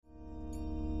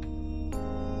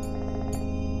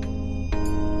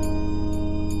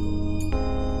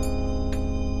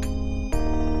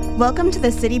Welcome to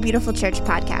the City Beautiful Church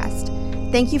podcast.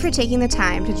 Thank you for taking the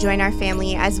time to join our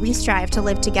family as we strive to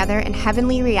live together in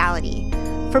heavenly reality.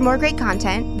 For more great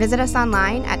content, visit us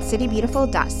online at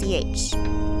citybeautiful.ch.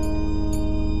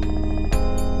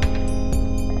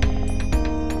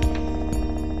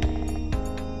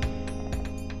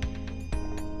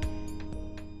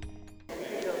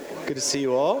 Good to see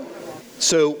you all.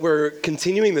 So we're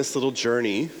continuing this little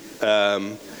journey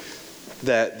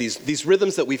that these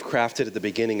rhythms that we've crafted at the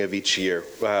beginning of each year,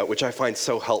 which I find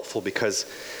so helpful because,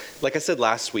 like I said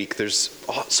last week, there's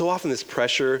so often this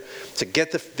pressure to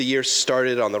get the year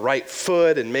started on the right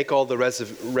foot and make all the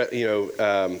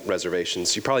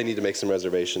reservations. You probably need to make some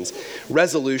reservations.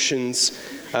 Resolutions,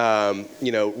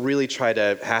 really try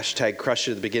to hashtag crush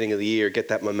it at the beginning of the year, get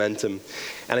that momentum.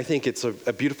 And I think it's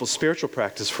a beautiful spiritual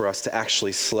practice for us to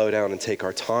actually slow down and take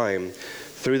our time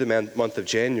through the month of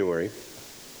January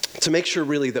to make sure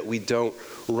really that we don't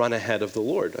run ahead of the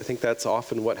Lord. I think that's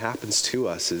often what happens to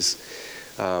us is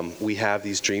we have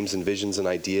these dreams and visions and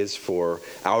ideas for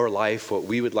our life, what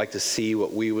we would like to see,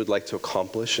 what we would like to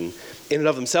accomplish. And in and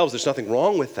of themselves, there's nothing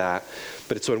wrong with that,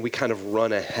 but it's when we kind of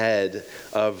run ahead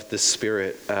of the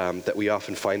Spirit that we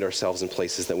often find ourselves in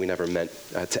places that we never meant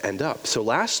to end up. So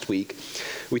last week,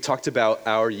 we talked about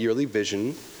our yearly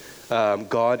vision.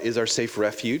 God is our safe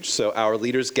refuge. So our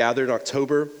leaders gathered in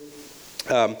October.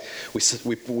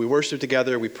 We worshiped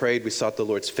together, we prayed, we sought the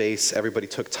Lord's face. Everybody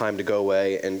took time to go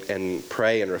away and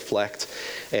pray and reflect.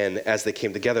 And as they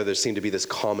came together, there seemed to be this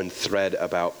common thread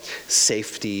about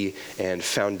safety and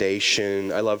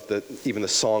foundation. I love even the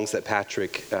songs that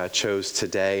Patrick chose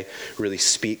today really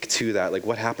speak to that. Like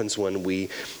what happens when we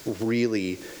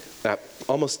really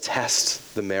almost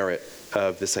test the merit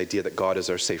of this idea that God is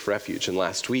our safe refuge. And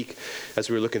last week, as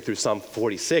we were looking through Psalm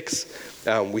 46,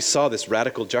 we saw this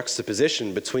radical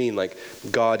juxtaposition between like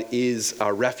God is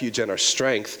our refuge and our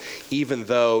strength, even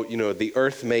though, the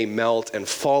earth may melt and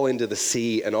fall into the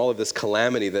sea and all of this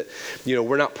calamity that,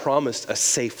 we're not promised a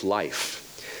safe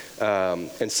life.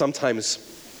 And sometimes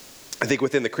I think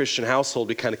within the Christian household,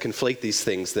 we kind of conflate these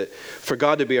things, that for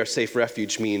God to be our safe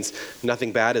refuge means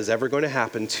nothing bad is ever going to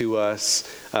happen to us.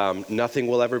 Nothing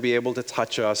will ever be able to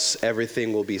touch us.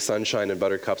 Everything will be sunshine and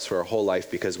buttercups for our whole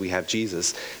life because we have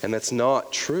Jesus. And that's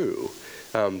not true.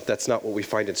 That's not what we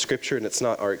find in Scripture, and it's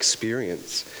not our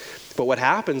experience. But what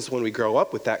happens when we grow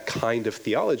up with that kind of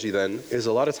theology then is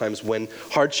a lot of times when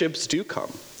hardships do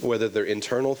come, whether they're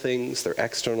internal things, they're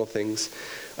external things,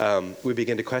 we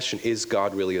begin to question, is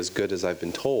God really as good as I've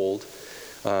been told?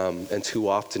 And too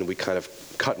often we kind of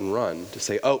cut and run to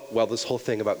say, oh, well, this whole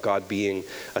thing about God being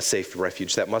a safe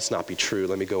refuge, that must not be true.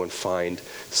 Let me go and find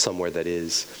somewhere that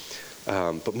is.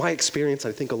 But my experience,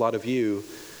 I think a lot of you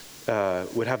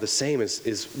would have the same,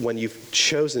 is when you've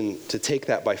chosen to take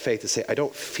that by faith, to say, I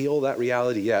don't feel that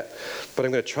reality yet, but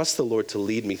I'm going to trust the Lord to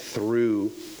lead me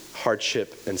through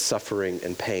hardship and suffering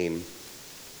and pain.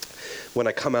 When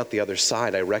I come out the other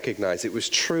side, I recognize it was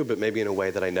true, but maybe in a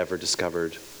way that I never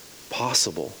discovered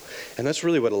possible. And that's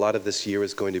really what a lot of this year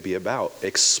is going to be about,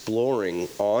 exploring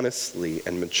honestly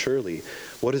and maturely,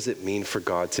 what does it mean for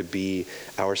God to be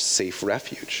our safe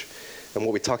refuge? And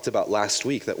what we talked about last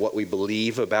week, that what we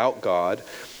believe about God,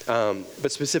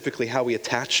 but specifically how we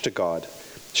attach to God,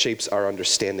 shapes our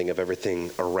understanding of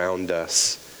everything around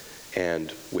us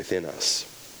and within us.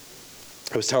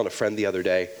 I was telling a friend the other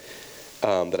day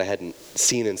that I hadn't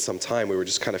seen in some time. We were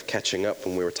just kind of catching up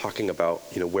when we were talking about,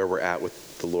 where we're at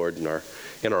with the Lord in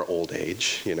our old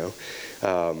age,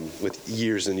 with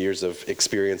years and years of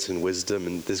experience and wisdom,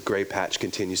 and this gray patch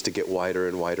continues to get wider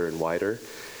and wider and wider.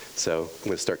 So I'm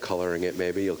going to start coloring it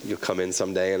maybe. You'll come in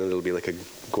someday and it'll be like a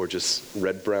gorgeous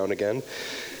red-brown again.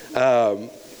 But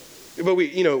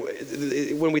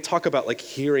when we talk about like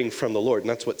hearing from the Lord, and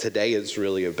that's what today is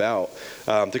really about,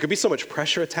 there could be so much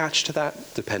pressure attached to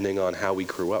that, depending on how we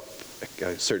grew up.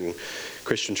 Certain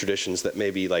Christian traditions that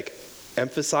maybe like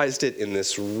emphasized it in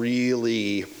this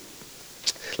really,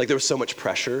 like there was so much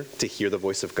pressure to hear the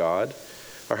voice of God.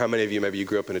 Or how many of you, maybe you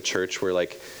grew up in a church where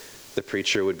like the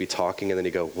preacher would be talking and then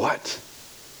he'd go, what?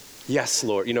 Yes,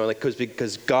 Lord.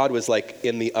 Because God was like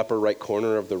in the upper right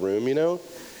corner of the room,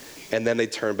 and then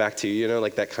they'd turn back to you,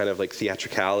 like that kind of like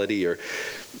theatricality or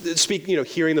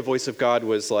hearing the voice of God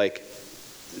was like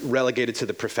relegated to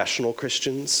the professional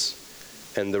Christians,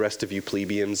 and the rest of you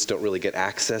plebeians don't really get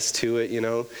access to it,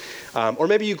 Or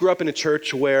maybe you grew up in a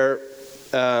church where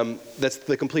that's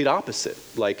the complete opposite.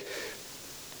 Like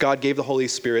God gave the Holy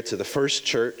Spirit to the first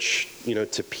church,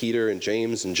 to Peter and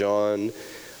James and John,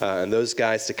 and those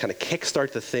guys to kind of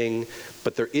kickstart the thing,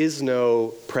 but there is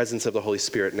no presence of the Holy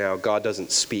Spirit now. God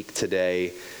doesn't speak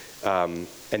today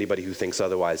Anybody who thinks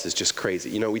otherwise is just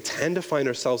crazy. We tend to find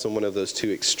ourselves in one of those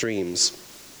two extremes.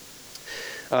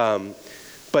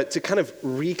 But to kind of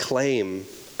reclaim,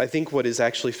 I think what is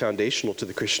actually foundational to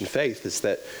the Christian faith is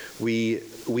that we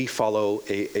follow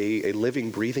a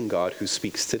living, breathing God who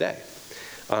speaks today.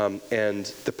 And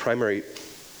the primary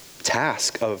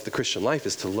task of the Christian life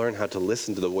is to learn how to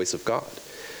listen to the voice of God.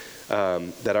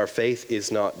 That our faith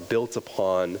is not built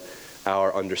upon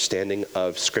our understanding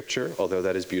of Scripture, although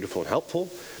that is beautiful and helpful.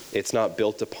 It's not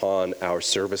built upon our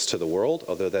service to the world,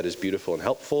 although that is beautiful and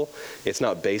helpful. It's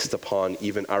not based upon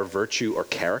even our virtue or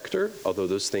character, although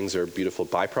those things are beautiful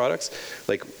byproducts.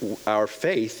 Like, our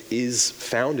faith is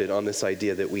founded on this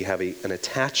idea that we have an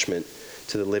attachment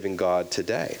to the living God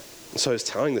today. So I was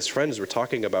telling this friend as we're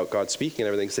talking about God speaking and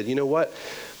everything, said, you know what?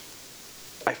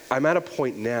 I'm at a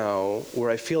point now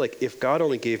where I feel like if God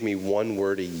only gave me one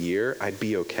word a year, I'd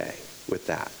be okay with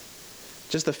that.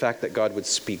 Just the fact that God would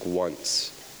speak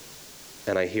once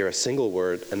and I hear a single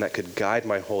word and that could guide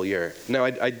my whole year. Now,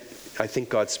 I think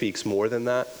God speaks more than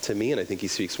that to me, and I think he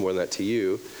speaks more than that to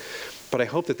you. But I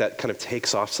hope that kind of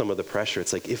takes off some of the pressure.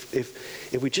 It's like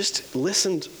if we just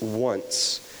listened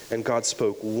once and God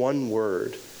spoke one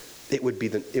word, it would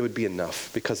be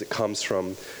enough, because it comes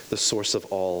from the source of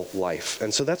all life.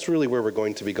 And so that's really where we're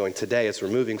going to be going today, as we're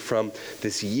moving from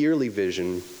this yearly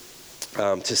vision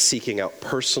to seeking out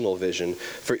personal vision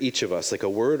for each of us, like a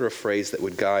word or a phrase that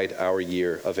would guide our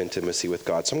year of intimacy with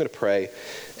God. So I'm going to pray,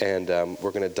 and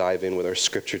we're going to dive in with our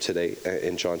scripture today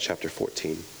in John chapter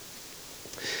 14.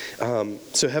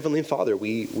 So Heavenly Father,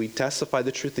 we testify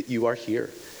the truth that you are here.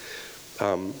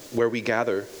 Where we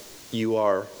gather, you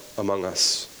are among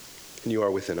us, and you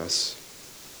are within us.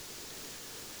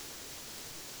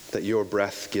 That your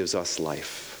breath gives us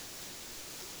life.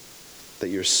 That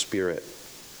your Spirit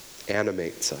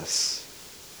animates us.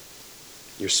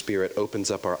 Your Spirit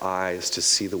opens up our eyes to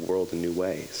see the world in new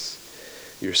ways.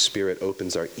 Your Spirit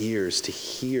opens our ears to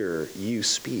hear you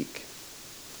speak.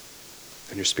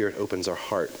 And your Spirit opens our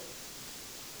heart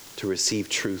to receive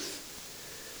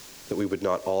truth that we would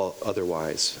not all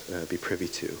otherwise be privy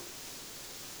to.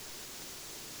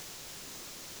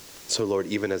 So Lord,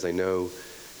 even as I know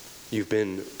you've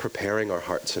been preparing our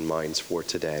hearts and minds for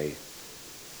today,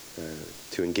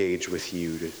 to engage with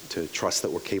you, to trust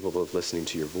that we're capable of listening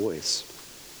to your voice,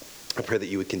 I pray that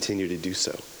you would continue to do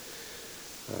so.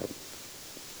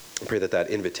 I pray that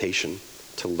invitation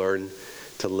to learn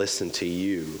to listen to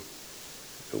you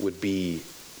would be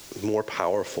more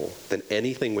powerful than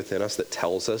anything within us that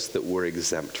tells us that we're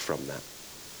exempt from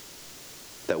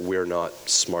that we're not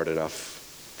smart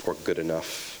enough or good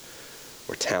enough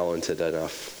or talented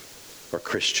enough or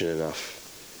Christian enough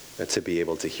to be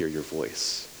able to hear your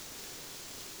voice.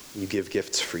 You give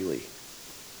gifts freely.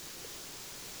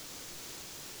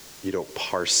 You don't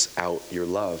parse out your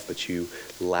love, but you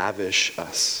lavish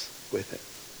us with it.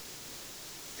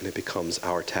 And it becomes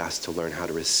our task to learn how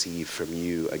to receive from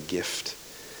you a gift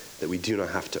that we do not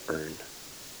have to earn,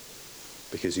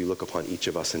 because you look upon each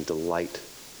of us and delight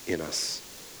in us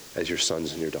as your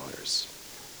sons and your daughters.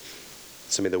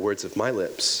 So may the words of my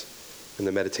lips and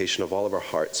the meditation of all of our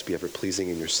hearts be ever pleasing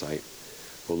in your sight,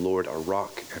 O Lord, our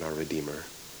rock and our Redeemer.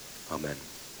 Amen.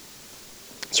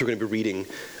 So we're going to be reading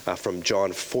from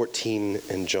John 14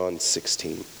 and John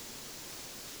 16.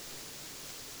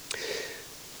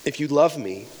 If you love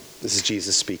me, this is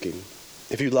Jesus speaking,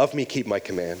 if you love me, keep my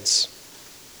commands.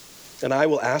 And I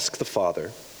will ask the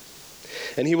Father,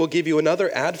 and he will give you another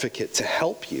advocate to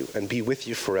help you and be with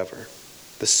you forever,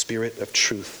 the Spirit of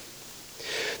truth.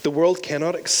 The world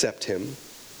cannot accept him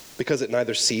because it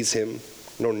neither sees him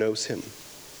nor knows him.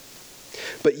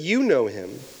 But you know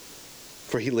him,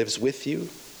 for he lives with you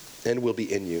and will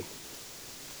be in you.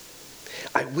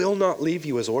 I will not leave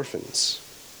you as orphans.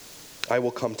 I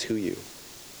will come to you.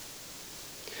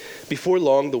 Before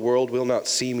long, the world will not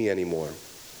see me anymore,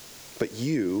 but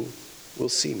you will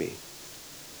see me.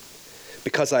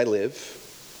 Because I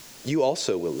live, you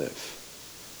also will live.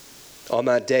 On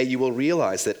that day, you will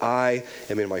realize that I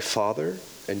am in my Father,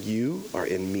 and you are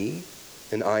in me,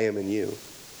 and I am in you.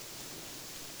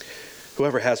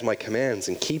 Whoever has my commands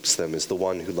and keeps them is the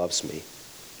one who loves me.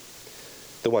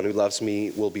 The one who loves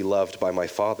me will be loved by my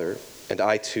Father, and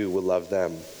I too will love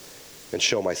them and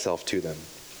show myself to them.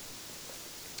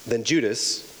 Then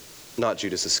Judas, not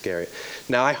Judas Iscariot.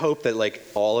 Now I hope that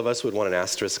all of us would want an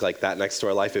asterisk like that next to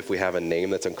our life if we have a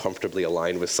name that's uncomfortably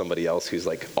aligned with somebody else who's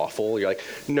awful. You're like,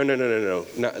 no,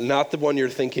 not the one you're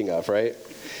thinking of, right?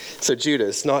 So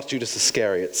Judas, not Judas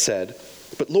Iscariot, said,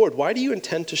 "But Lord, why do you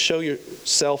intend to show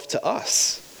yourself to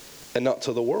us and not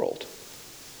to the world?"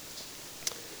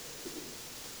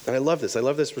 And I love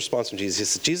this response from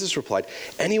Jesus. Jesus replied,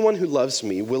 anyone who loves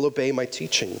me will obey my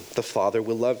teaching. The Father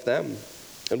will love them,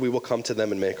 and we will come to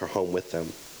them and make our home with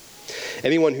them.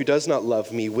 Anyone who does not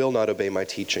love me will not obey my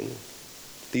teaching.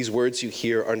 These words you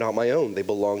hear are not my own. They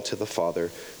belong to the Father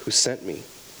who sent me.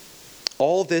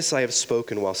 All this I have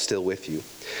spoken while still with you.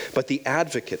 But the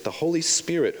Advocate, the Holy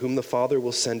Spirit, whom the Father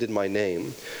will send in my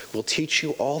name, will teach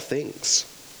you all things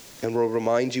and will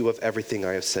remind you of everything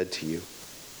I have said to you.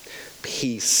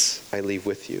 Peace I leave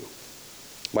with you.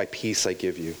 My peace I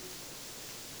give you.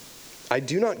 I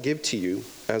do not give to you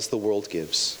as the world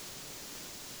gives.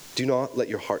 Do not let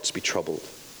your hearts be troubled,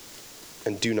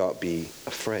 and do not be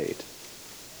afraid.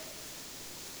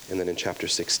 And then in chapter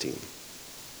 16,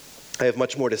 I have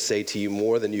much more to say to you,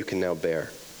 more than you can now bear.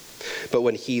 But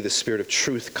when he, the Spirit of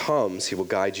truth, comes, he will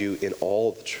guide you in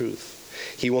all the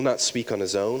truth. He will not speak on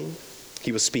his own.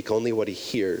 He will speak only what he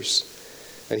hears,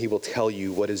 and he will tell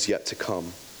you what is yet to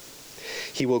come.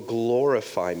 He will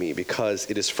glorify me, because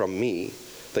it is from me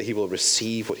that he will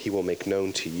receive what he will make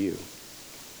known to you.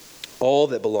 All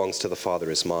that belongs to the Father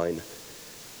is mine.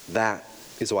 That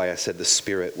is why I said the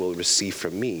Spirit will receive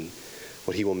from me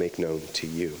what he will make known to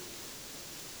you.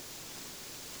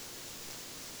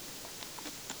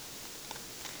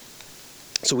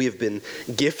 So we have been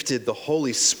gifted the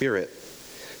Holy Spirit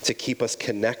to keep us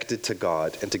connected to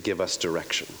God and to give us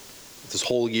direction. This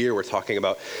whole year we're talking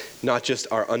about not just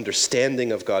our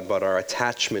understanding of God, but our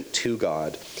attachment to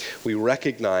God. We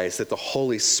recognize that the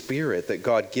Holy Spirit that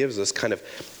God gives us kind of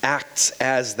acts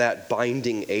as that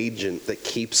binding agent that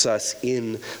keeps us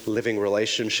in living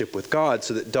relationship with God,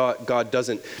 so that God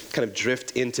doesn't kind of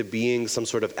drift into being some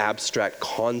sort of abstract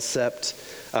concept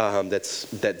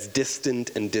that's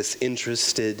distant and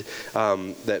disinterested,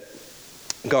 that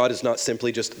God is not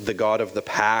simply just the God of the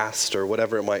past or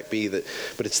whatever it might be, but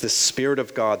it's the Spirit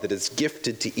of God that is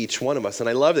gifted to each one of us. And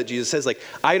I love that Jesus says,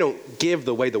 I don't give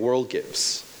the way the world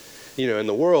gives. In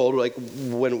the world,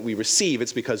 when we receive,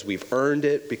 it's because we've earned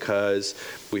it, because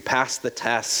we passed the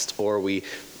test, or we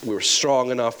were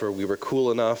strong enough, or we were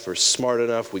cool enough, or smart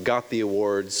enough, we got the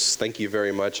awards, thank you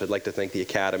very much, I'd like to thank the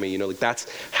Academy. That's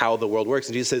how the world works.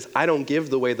 And Jesus says, I don't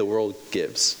give the way the world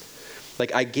gives.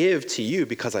 I give to you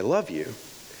because I love you.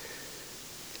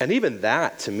 And even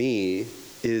that, to me,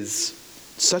 is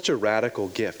such a radical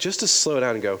gift. Just to slow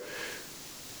down and go,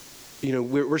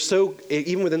 we're so,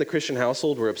 even within the Christian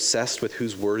household, we're obsessed with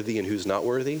who's worthy and who's not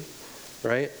worthy,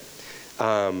 right?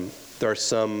 There are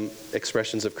some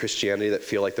expressions of Christianity that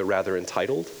feel like they're rather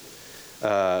entitled,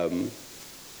 where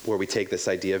we take this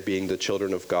idea of being the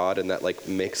children of God, and that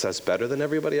makes us better than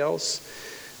everybody else.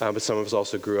 But some of us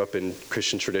also grew up in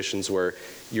Christian traditions where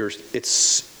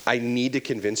I need to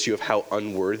convince you of how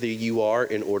unworthy you are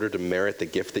in order to merit the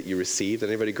gift that you received.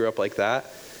 Anybody grew up like that?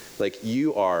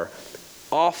 You are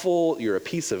awful, you're a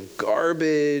piece of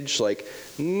garbage,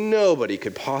 nobody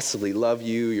could possibly love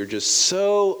you, you're just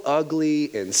so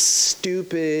ugly and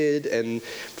stupid, and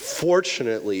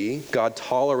fortunately, God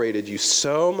tolerated you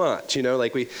so much,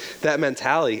 that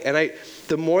mentality. And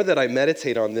the more that I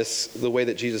meditate on this, the way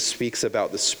that Jesus speaks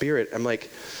about the Spirit, I'm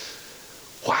like,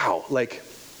 wow,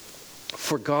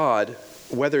 for God,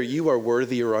 whether you are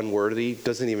worthy or unworthy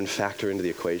doesn't even factor into the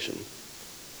equation.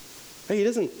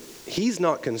 He's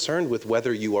not concerned with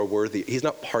whether you are worthy. He's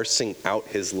not parsing out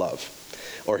his love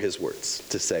or his words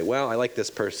to say, well, I like this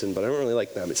person, but I don't really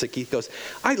like them. It's he goes,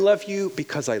 I love you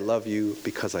because I love you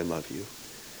because I love you.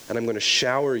 And I'm going to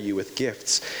shower you with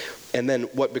gifts. And then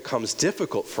what becomes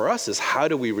difficult for us is, how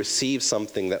do we receive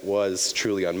something that was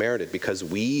truly unmerited? Because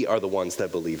we are the ones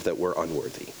that believe that we're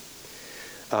unworthy.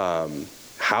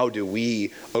 How do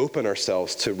we open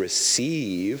ourselves to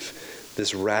receive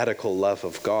this radical love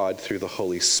of God through the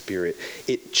Holy Spirit?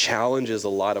 It challenges a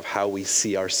lot of how we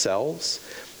see ourselves,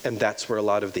 and that's where a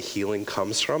lot of the healing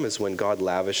comes from, is when God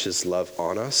lavishes love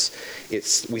on us.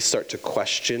 We start to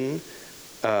question,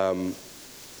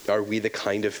 are we the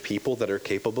kind of people that are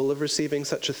capable of receiving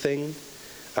such a thing?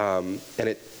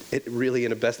 And it really,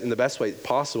 in the best way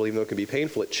possible, even though it can be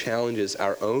painful, it challenges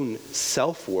our own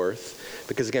self-worth,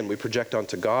 because again, we project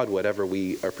onto God whatever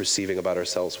we are perceiving about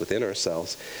ourselves within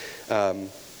ourselves. And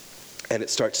it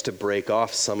starts to break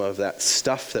off some of that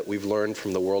stuff that we've learned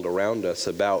from the world around us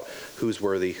about who's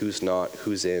worthy, who's not,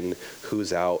 who's in,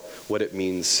 who's out, what it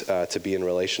means to be in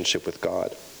relationship with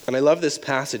God. And I love this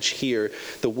passage here.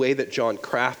 The way that John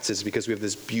crafts is because we have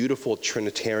this beautiful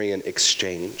Trinitarian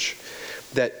exchange.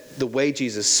 that the way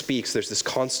Jesus speaks, there's this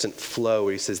constant flow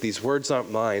where he says, these words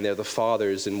aren't mine, they're the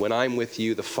Father's. And when I'm with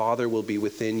you, the Father will be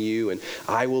within you, and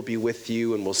I will be with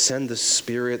you, and we'll send the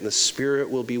Spirit, and the Spirit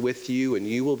will be with you, and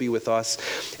you will be with us.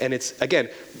 And it's, again,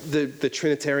 the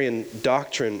Trinitarian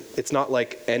doctrine, it's not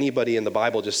like anybody in the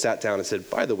Bible just sat down and said,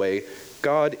 by the way,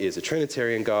 God is a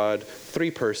Trinitarian God, 3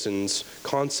 persons,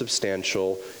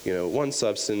 consubstantial, one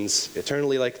substance,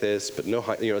 eternally like this, but no,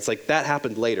 it's like that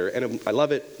happened later. And I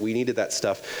love it. We needed that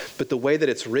stuff. But the way that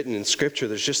it's written in Scripture,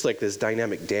 there's just like this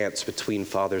dynamic dance between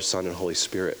Father, Son, and Holy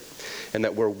Spirit. And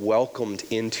that we're welcomed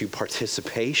into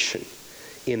participation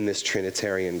in this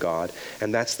Trinitarian God.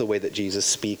 And that's the way that Jesus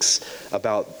speaks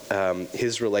about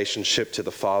his relationship to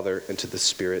the Father and to the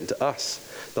Spirit and to us.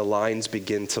 The lines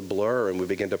begin to blur and we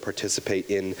begin to participate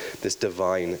in this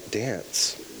divine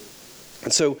dance.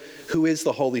 And so, who is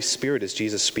the Holy Spirit as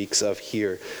Jesus speaks of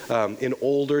here? In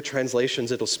older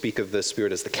translations, it'll speak of the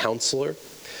Spirit as the Counselor,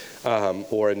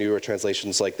 or in newer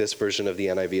translations like this version of the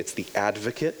NIV, it's the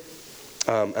Advocate.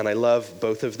 And I love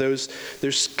both of those.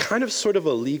 There's kind of sort of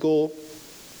a legal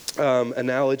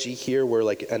analogy here where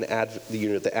like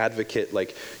the advocate,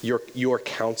 like your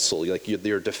counsel, like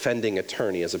your defending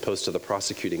attorney as opposed to the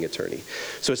prosecuting attorney.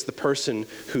 So it's the person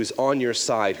who's on your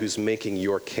side who's making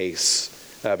your case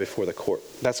before the court.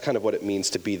 That's kind of what it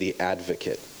means to be the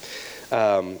advocate.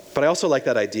 But I also like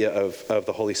that idea of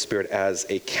the Holy Spirit as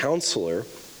a counselor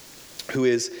who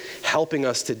is helping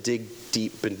us to dig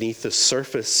deep beneath the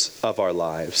surface of our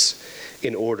lives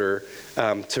in order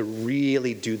to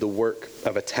really do the work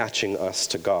of attaching us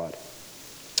to God.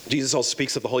 Jesus also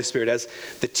speaks of the Holy Spirit as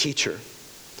the teacher,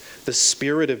 the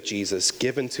Spirit of Jesus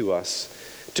given to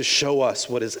us to show us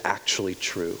what is actually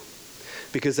true.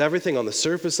 Because everything on the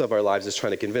surface of our lives is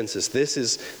trying to convince us this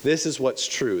is what's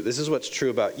true. This is what's true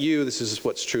about you. This is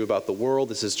what's true about the world.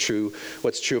 This is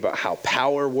what's true about how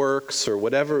power works, or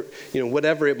whatever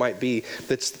it might be.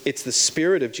 It's the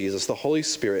Spirit of Jesus, the Holy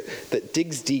Spirit, that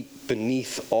digs deep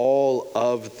beneath all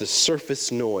of the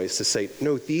surface noise to say,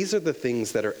 no, these are the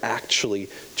things that are actually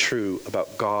true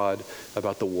about God,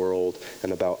 about the world,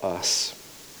 and about us.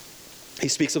 He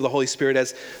speaks of the Holy Spirit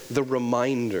as the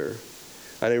reminder.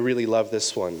 And I really love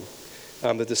this one,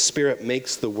 that the Spirit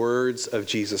makes the words of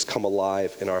Jesus come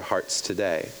alive in our hearts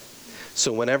today.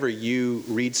 So whenever you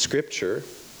read Scripture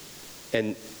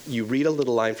and you read a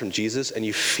little line from Jesus and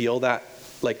you feel that,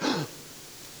 like,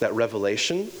 that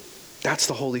revelation, that's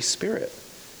the Holy Spirit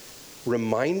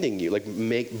reminding you, like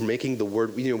making the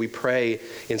word, we pray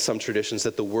in some traditions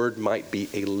that the word might be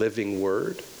a living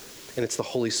word. And it's the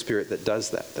Holy Spirit that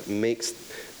does that makes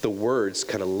the words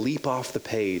kind of leap off the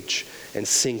page and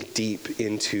sink deep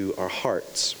into our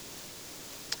hearts.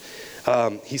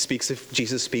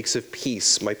 Jesus speaks of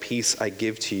peace. My peace I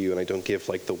give to you, and I don't give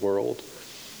like the world.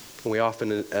 And we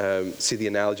often see the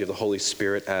analogy of the Holy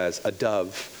Spirit as a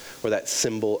dove, or that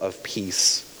symbol of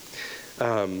peace.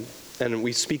 And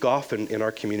we speak often in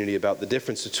our community about the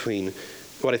difference between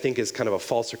what I think is kind of a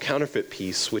false or counterfeit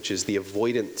peace, which is the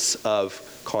avoidance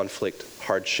of conflict,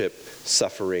 hardship,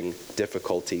 suffering,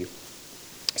 difficulty.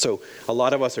 So a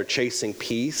lot of us are chasing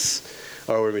peace,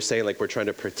 or we're saying like we're trying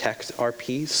to protect our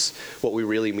peace. What we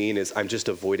really mean is I'm just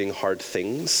avoiding hard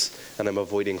things and I'm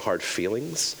avoiding hard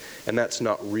feelings. And that's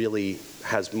not really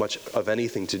has much of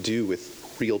anything to do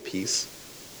with real peace.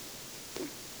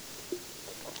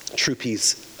 True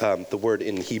peace, the word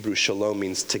in Hebrew shalom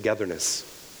means togetherness.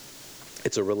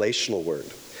 It's a relational word.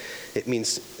 It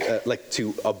means like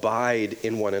to abide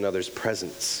in one another's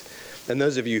presence. And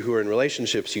those of you who are in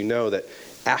relationships, you know that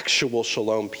actual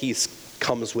shalom peace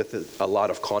comes with a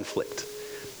lot of conflict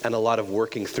and a lot of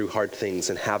working through hard things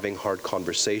and having hard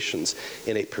conversations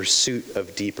in a pursuit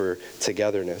of deeper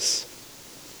togetherness.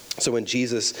 So when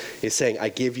Jesus is saying, I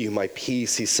give you my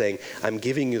peace, he's saying, I'm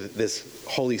giving you this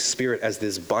Holy Spirit as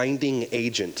this binding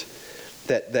agent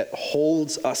that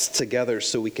holds us together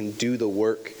so we can do the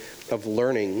work of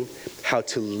learning how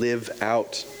to live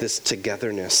out this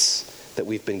togetherness that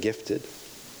we've been gifted.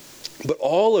 But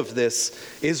all of this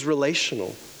is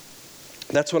relational.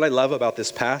 That's what I love about this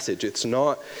passage. It's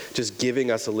not just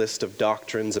giving us a list of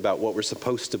doctrines about what we're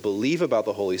supposed to believe about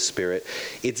the Holy Spirit.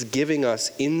 It's giving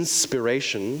us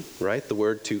inspiration, right? The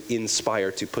word to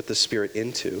inspire, to put the Spirit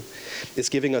into. It's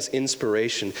giving us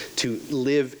inspiration to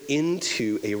live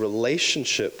into a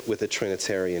relationship with a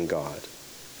Trinitarian God.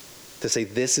 To say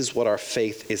this is what our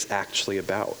faith is actually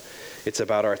about. It's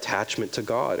about our attachment to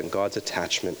God and God's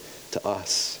attachment to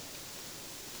us.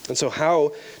 And so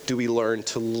how do we learn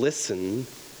to listen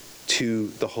to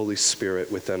the Holy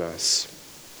Spirit within us?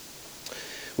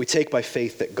 We take by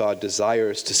faith that God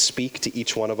desires to speak to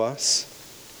each one of us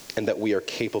and that we are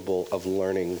capable of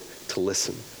learning to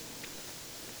listen.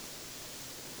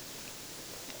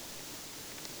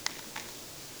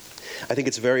 I think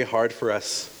it's very hard for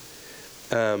us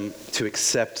to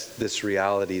accept this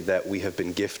reality that we have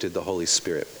been gifted the Holy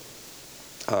Spirit.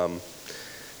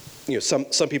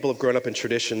 Some people have grown up in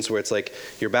traditions where it's like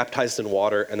you're baptized in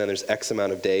water and then there's X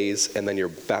amount of days and then you're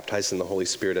baptized in the Holy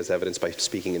Spirit as evidenced by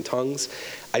speaking in tongues.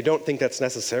 I don't think that's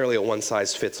necessarily a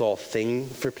one-size-fits-all thing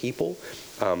for people.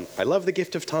 I love the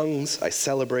gift of tongues. I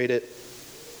celebrate it.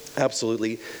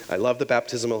 Absolutely. I love the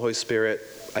baptism of the Holy Spirit.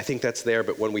 I think that's there,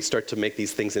 but when we start to make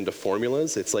these things into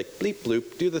formulas, it's like bleep,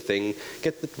 bloop, do the thing,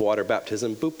 get the water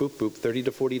baptism, boop, boop, boop, 30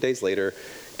 to 40 days later,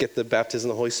 get the baptism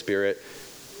of the Holy Spirit,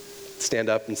 stand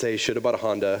up and say, should have bought a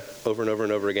Honda over and over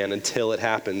and over again until it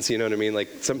happens. You know what I mean? Like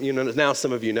now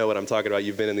some of you know what I'm talking about.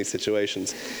 You've been in these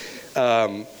situations.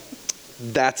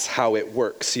 That's how it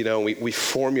works. We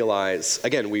formalize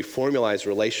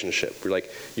relationship. We're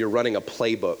like, you're running a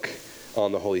playbook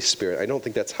on the Holy Spirit. I don't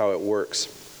think that's how it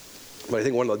works. But I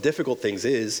think one of the difficult things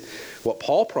is what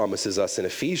Paul promises us in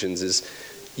Ephesians is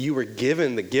you were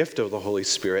given the gift of the Holy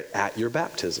Spirit at your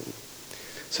baptism.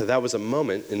 So that was a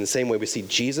moment, in the same way we see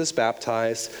Jesus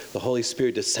baptized, the Holy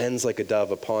Spirit descends like a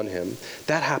dove upon him.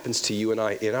 That happens to you and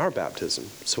I in our baptism.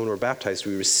 So when we're baptized,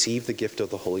 we receive the gift of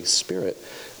the Holy Spirit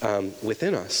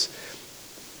within us.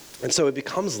 And so it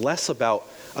becomes less about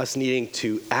us needing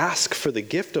to ask for the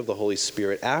gift of the Holy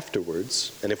Spirit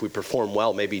afterwards, and if we perform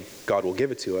well, maybe God will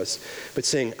give it to us, but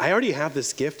saying, I already have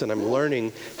this gift and I'm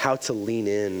learning how to lean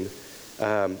in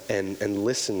and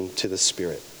listen to the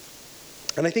Spirit.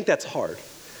 And I think that's hard,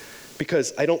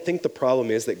 because I don't think the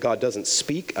problem is that God doesn't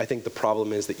speak. I think the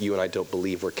problem is that you and I don't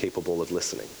believe we're capable of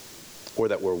listening, or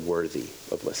that we're worthy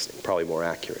of listening, probably more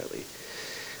accurately.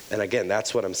 And again,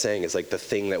 that's what I'm saying is like the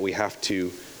thing that we have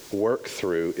to work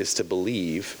through is to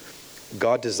believe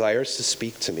God desires to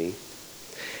speak to me,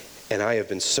 and I have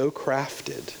been so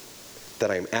crafted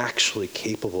that I'm actually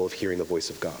capable of hearing the voice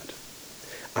of God.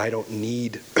 I don't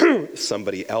need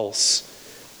somebody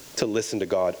else to listen to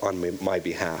God on my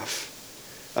behalf,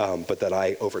 but that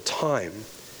I, over time,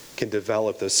 can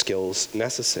develop those skills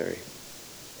necessary.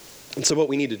 And so what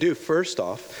we need to do, first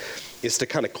off, is to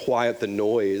kind of quiet the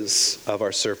noise of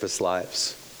our surface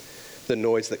lives, the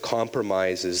noise that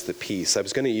compromises the peace. I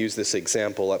was going to use this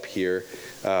example up here,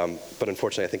 but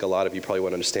unfortunately I think a lot of you probably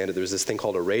won't understand it. There was this thing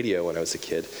called a radio when I was a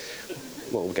kid, a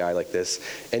little guy like this,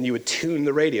 and you would tune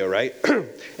the radio, right?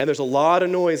 And there's a lot of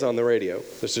noise on the radio.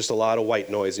 There's just a lot of white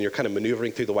noise, and you're kind of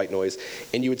maneuvering through the white noise,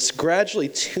 and you would gradually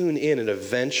tune in, and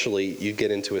eventually you'd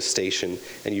get into a station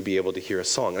and you'd be able to hear a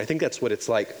song. And I think that's what it's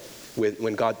like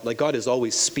when God is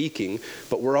always speaking,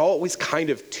 but we're always kind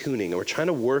of tuning, and we're trying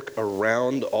to work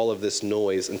around all of this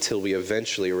noise until we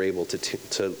eventually are able to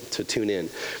tune in.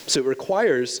 So it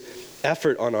requires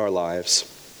effort on our lives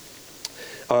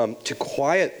to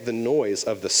quiet the noise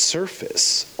of the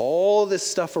surface, all this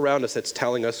stuff around us that's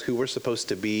telling us who we're supposed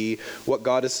to be, what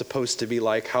God is supposed to be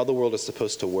like, how the world is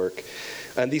supposed to work,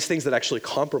 and these things that actually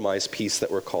compromise peace that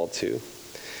we're called to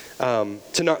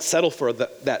not settle for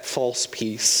that false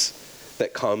peace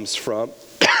that comes from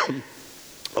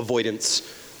avoidance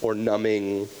or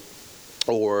numbing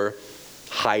or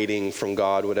hiding from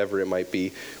God, whatever it might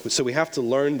be. So we have to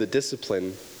learn the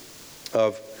discipline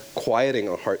of quieting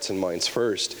our hearts and minds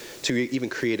first to even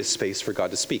create a space for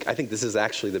God to speak. I think this is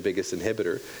actually the biggest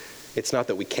inhibitor. It's not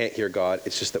that we can't hear God,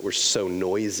 it's just that we're so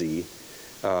noisy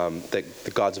that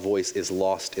God's voice is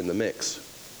lost in the mix.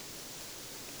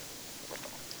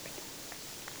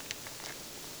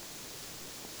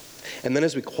 And then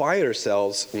as we quiet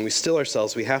ourselves and we still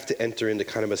ourselves, we have to enter into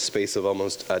kind of a space of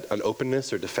almost an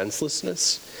openness or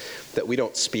defenselessness, that we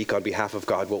don't speak on behalf of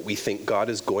God what we think God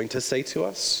is going to say to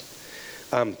us,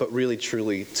 but really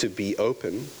truly to be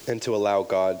open and to allow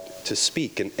God to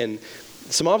speak. And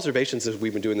some observations as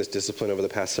we've been doing this discipline over the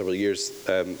past several years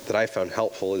that I found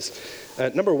helpful is,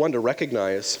 number one, to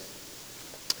recognize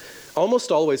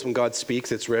almost always when God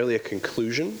speaks, it's rarely a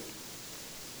conclusion.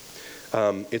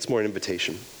 It's more an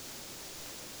invitation.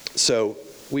 So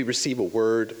we receive a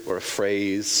word or a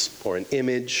phrase or an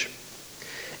image,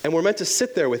 and we're meant to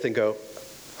sit there with and go,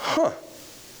 huh.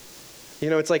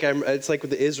 It's like with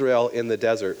the Israel in the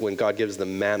desert when God gives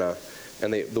them manna,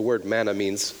 and the word manna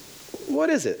means, what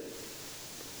is it?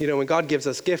 When God gives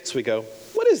us gifts, we go,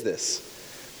 what is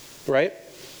this? Right?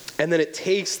 And then it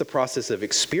takes the process of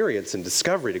experience and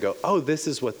discovery to go, oh, this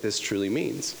is what this truly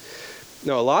means.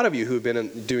 Now, a lot of you who have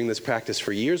been doing this practice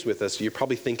for years with us, you're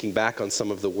probably thinking back on some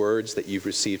of the words that you've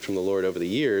received from the Lord over the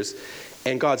years,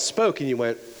 and God spoke and you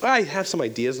went, I have some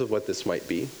ideas of what this might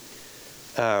be.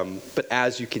 But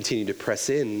as you continue to press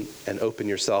in and open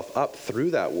yourself up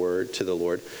through that word to the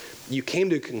Lord, you came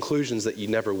to conclusions that you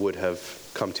never would have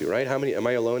come to, right? Am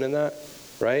I alone in that,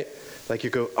 right? Like you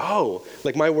go, oh,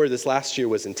 like my word this last year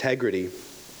was integrity.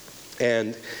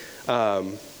 And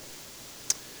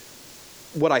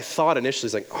what I thought initially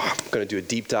is like, oh, I'm going to do a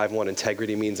deep dive on what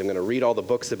integrity means. I'm going to read all the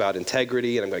books about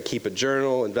integrity, and I'm going to keep a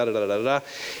journal, and da-da-da-da-da.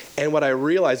 And what I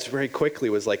realized very quickly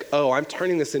was like, oh, I'm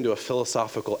turning this into a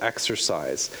philosophical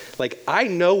exercise. Like, I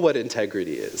know what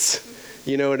integrity is.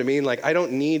 You know what I mean? Like, I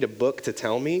don't need a book to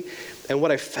tell me. And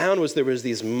what I found was there was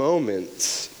these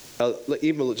moments,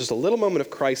 even just a little moment of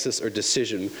crisis or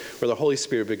decision, where the Holy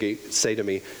Spirit would say to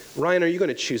me, Ryan, are you going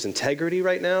to choose integrity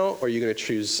right now, or are you going to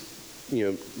choose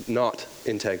not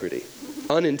integrity,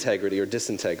 unintegrity or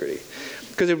disintegrity?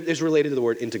 Because it's related to the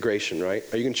word integration, right?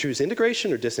 Are you going to choose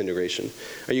integration or disintegration?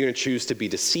 Are you going to choose to be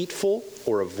deceitful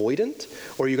or avoidant?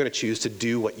 Or are you going to choose to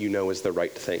do what you know is the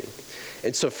right thing?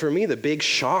 And so for me, the big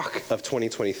shock of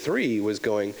 2023 was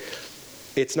going,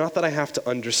 it's not that I have to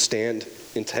understand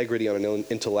integrity on an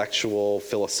intellectual,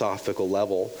 philosophical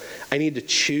level. I need to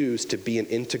choose to be an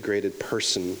integrated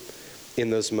person in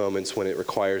those moments when it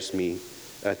requires me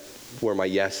where my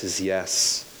yes is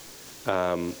yes,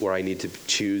 where I need to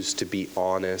choose to be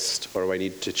honest, or I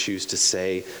need to choose to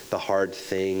say the hard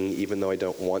thing even though I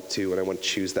don't want to, and I want to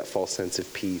choose that false sense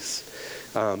of peace.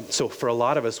 So for a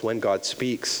lot of us, when God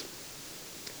speaks,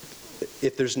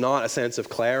 if there's not a sense of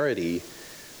clarity,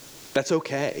 that's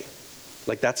okay.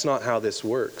 Like, that's not how this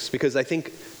works. Because I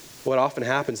think what often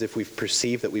happens if we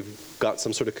perceive that we've got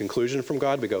some sort of conclusion from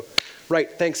God, we go,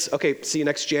 right, thanks, okay, see you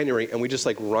next January, and we just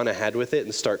like run ahead with it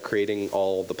and start creating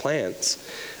all the plans.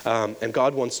 And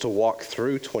God wants to walk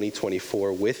through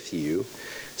 2024 with you,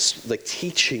 like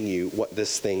teaching you what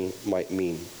this thing might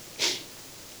mean.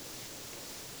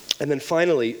 And then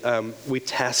finally, we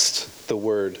test the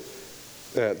word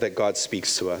that God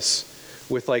speaks to us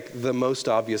with like the most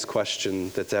obvious question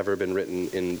that's ever been written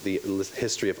in the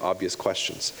history of obvious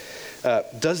questions.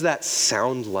 Does that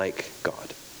sound like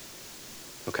God?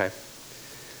 Okay.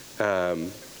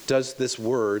 Does this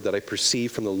word that I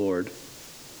perceive from the Lord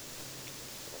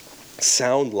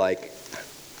sound like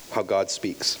how God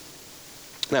speaks?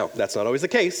 Now, that's not always the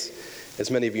case. As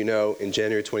many of you know, in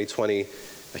January 2020,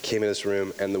 I came in this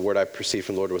room and the word I perceived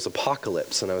from the Lord was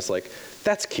apocalypse. And I was like,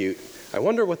 that's cute. I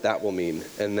wonder what that will mean.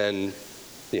 And then,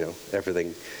 everything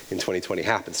in 2020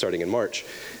 happened starting in March.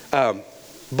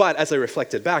 But as I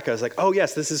reflected back, I was like, oh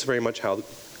yes, this is very much how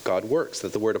God works,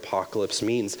 that the word apocalypse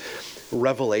means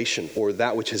revelation, or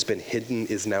that which has been hidden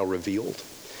is now revealed.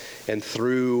 And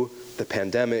through the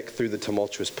pandemic, through the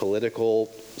tumultuous political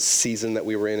season that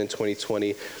we were in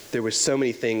 2020, there were so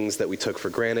many things that we took for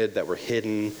granted that were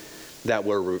hidden, that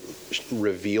were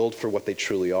revealed for what they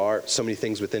truly are. So many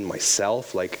things within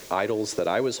myself, like idols that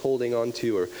I was holding on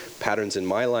to, or patterns in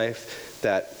my life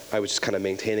that I was just kind of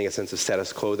maintaining a sense of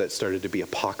status quo that started to be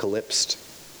apocalypsed.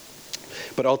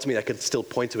 But ultimately, I could still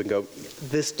point to it and go,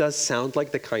 this does sound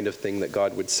like the kind of thing that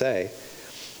God would say.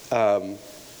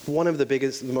 One of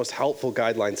the most helpful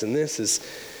guidelines in this is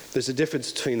there's a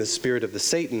difference between the spirit of the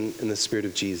Satan and the spirit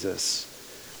of Jesus.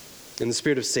 And the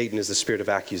spirit of Satan is the spirit of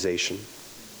accusation.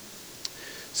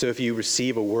 So if you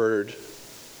receive a word,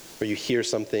 or you hear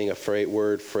something,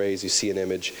 word, phrase, you see an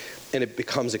image, and it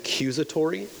becomes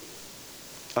accusatory,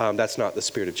 that's not the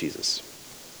spirit of Jesus,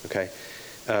 okay?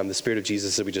 The spirit of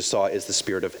Jesus that we just saw is the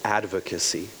spirit of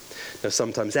advocacy. Now,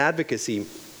 sometimes advocacy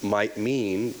might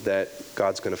mean that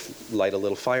God's going to light a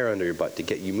little fire under your butt to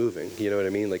get you moving. You know what I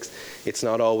mean? Like, it's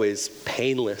not always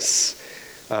painless.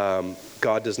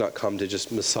 God does not come to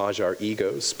just massage our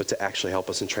egos, but to actually help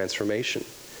us in transformation.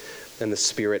 And the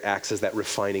Spirit acts as that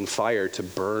refining fire to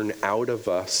burn out of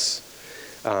us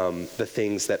the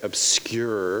things that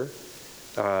obscure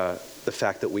the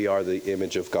fact that we are the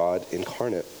image of God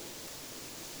incarnate.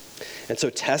 And so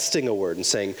testing a word and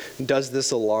saying, does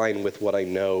this align with what I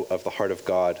know of the heart of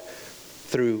God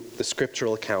through the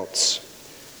scriptural accounts,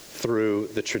 through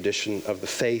the tradition of the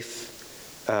faith,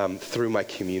 through my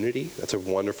community? That's a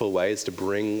wonderful way, is to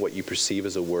bring what you perceive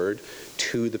as a word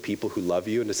to the people who love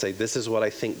you and to say, this is what I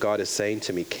think God is saying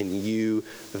to me. Can you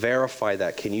verify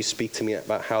that? Can you speak to me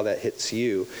about how that hits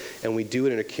you? And we do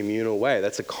it in a communal way.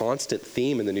 That's a constant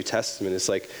theme in the New Testament. It's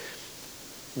like,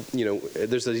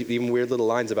 there's even weird little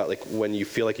lines about like when you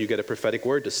feel like you get a prophetic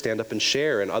word to stand up and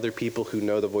share, and other people who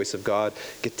know the voice of God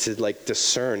get to like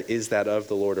discern, is that of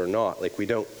the Lord or not? Like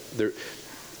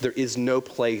there is no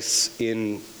place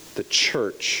in the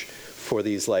church for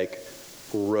these like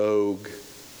rogue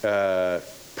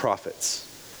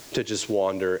prophets to just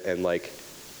wander and like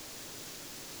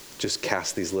just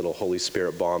cast these little Holy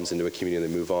Spirit bombs into a community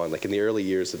and they move on. Like in the early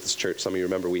years of this church, some of you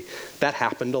remember, that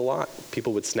happened a lot.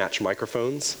 People would snatch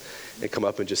microphones and come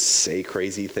up and just say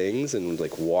crazy things and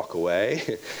like walk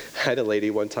away. I had a lady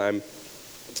one time,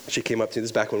 she came up to me, this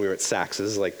is back when we were at Saks, this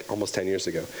is like almost 10 years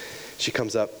ago. She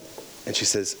comes up and she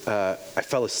says, I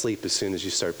fell asleep as soon as you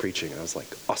started preaching. And I was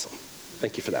like, awesome,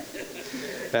 thank you for that.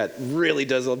 That really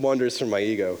does wonders for my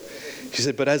ego. She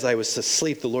said, but as I was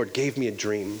asleep, the Lord gave me a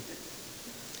dream.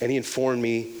 And he informed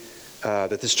me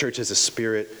that this church has a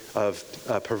spirit of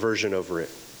perversion over it.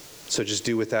 So just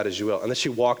do with that as you will. And then she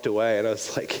walked away, and I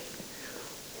was like,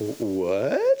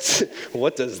 what?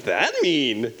 What does that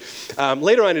mean?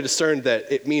 Later on, I discerned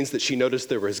that it means that she noticed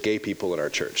there was gay people in our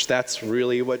church. That's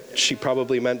really what she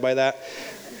probably meant by that.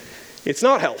 It's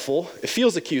not helpful. It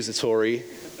feels accusatory.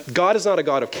 God is not a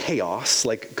God of chaos.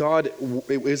 Like, God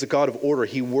is a God of order.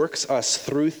 He works us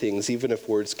through things, even if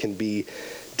words can be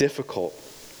difficult.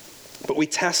 But we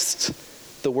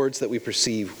test the words that we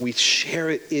perceive. We share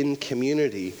it in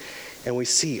community, and we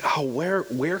see,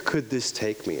 where could this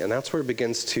take me? And that's where it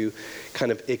begins to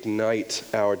kind of ignite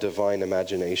our divine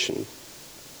imagination.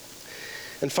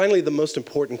 And finally, the most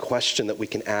important question that we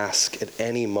can ask at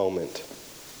any moment.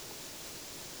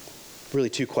 Really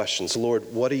two questions.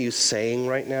 Lord, what are you saying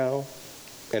right now?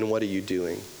 And what are you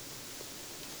doing?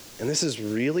 And this is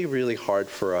really, really hard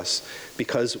for us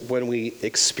because when we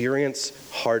experience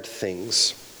hard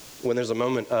things, when there's a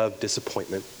moment of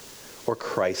disappointment or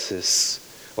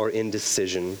crisis or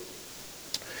indecision,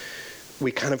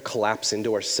 we kind of collapse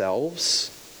into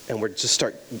ourselves and we just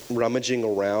start rummaging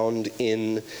around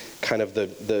in kind of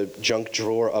the junk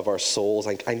drawer of our souls.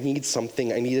 Like, I need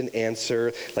something, I need an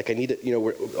answer. Like, I need,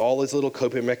 all these little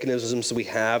coping mechanisms we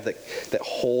have that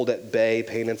hold at bay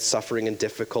pain and suffering and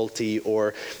difficulty,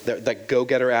 or that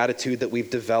go-getter attitude that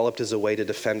we've developed as a way to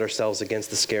defend ourselves against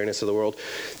the scariness of the world,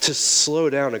 to slow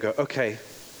down and go, okay,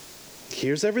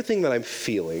 here's everything that I'm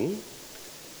feeling,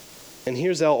 and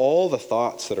here's all the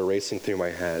thoughts that are racing through my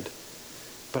head.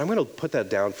 But I'm going to put that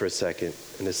down for a second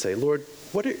and to say, Lord,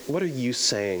 what are you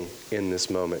saying in this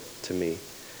moment to me?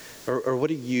 Or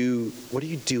what are you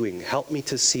doing? Help me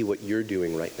to see what you're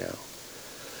doing right now.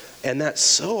 And that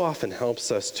so often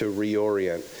helps us to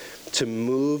reorient, to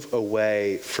move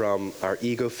away from our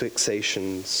ego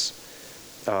fixations,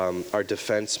 our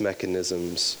defense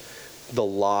mechanisms, the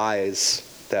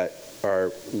lies that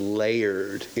are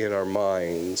layered in our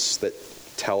minds that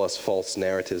tell us false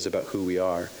narratives about who we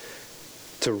are,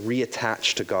 to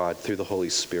reattach to God through the Holy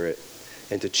Spirit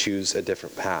and to choose a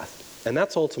different path. And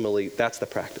that's the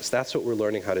practice. That's what we're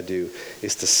learning how to do,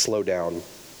 is to slow down,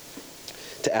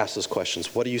 to ask those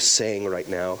questions. What are you saying right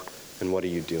now, and what are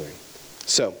you doing?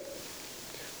 So,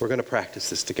 we're going to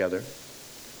practice this together.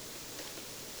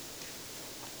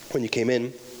 When you came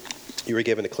in, you were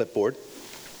given a clipboard,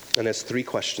 and there's 3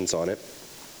 questions on it.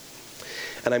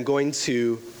 And we're going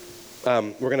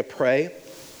to pray,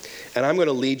 and I'm going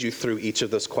to lead you through each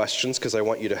of those questions because I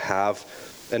want you to have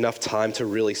enough time to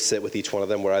really sit with each one of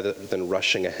them rather than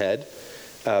rushing ahead.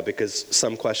 Because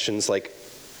some questions, like,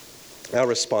 our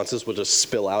responses will just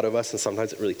spill out of us, and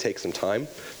sometimes it really takes some time.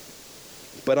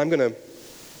 But we're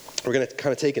going to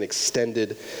kind of take an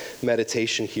extended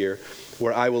meditation here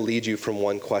where I will lead you from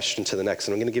one question to the next.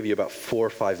 And I'm going to give you about 4 or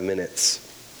 5 minutes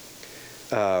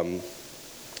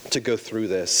to go through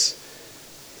this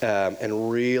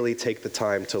and really take the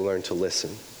time to learn to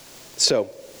listen. So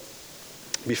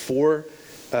before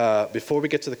we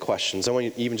get to the questions, I want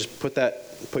you to even just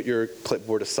put your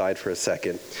clipboard aside for a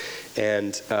second.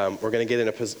 And we're going to get in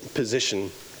a position,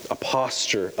 a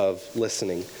posture of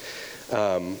listening.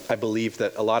 I believe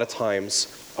that a lot of times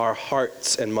our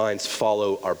hearts and minds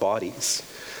follow our bodies.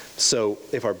 So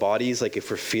if our bodies, like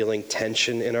if we're feeling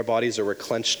tension in our bodies, or we're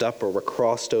clenched up, or we're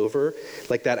crossed over,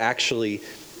 like that actually,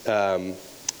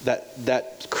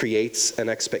 that creates an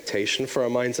expectation for our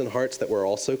minds and hearts that we're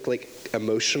also like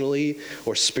emotionally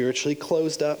or spiritually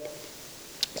closed up.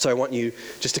 So I want you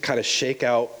just to kind of shake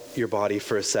out your body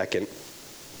for a second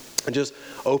and just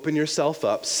open yourself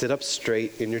up, sit up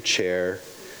straight in your chair,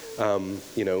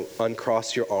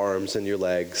 uncross your arms and your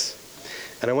legs.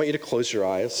 And I want you to close your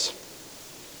eyes.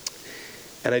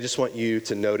 And I just want you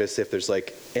to notice if there's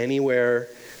like anywhere,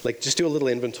 like just do a little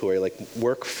inventory, like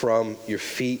work from your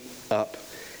feet up.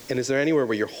 And is there anywhere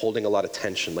where you're holding a lot of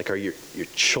tension? Like are your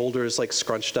shoulders like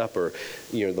scrunched up, or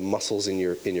the muscles in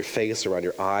your face, around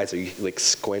your eyes, are you like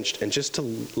squinched? And just to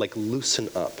like loosen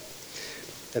up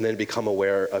and then become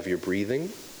aware of your breathing.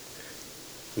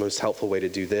 The most helpful way to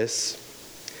do this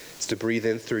is to breathe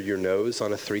in through your nose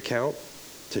on a 3 count,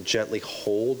 to gently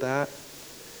hold that,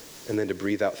 and then to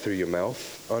breathe out through your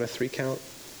mouth on a 3 count.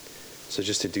 So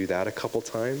just to do that a couple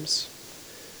times,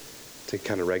 to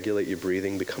kind of regulate your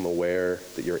breathing, become aware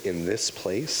that you're in this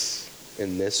place,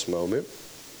 in this moment.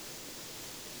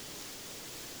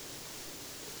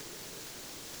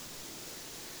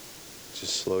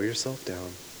 Just slow yourself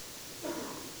down.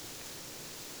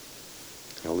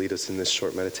 I'll lead us in this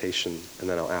short meditation, and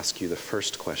then I'll ask you the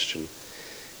first question.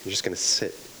 You're just going to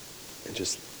sit and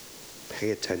just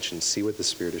pay attention, see what the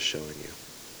Spirit is showing you.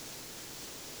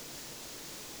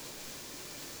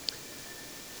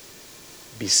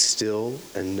 Be still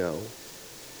and know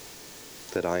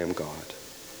that I am God.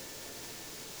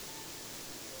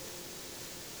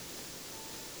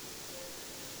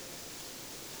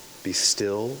 Be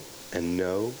still and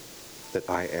know that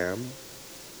I am.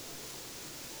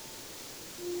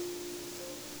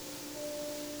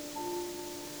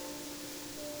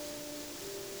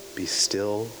 Be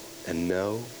still and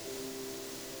know.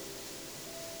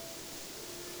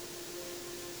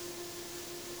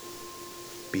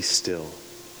 Be still.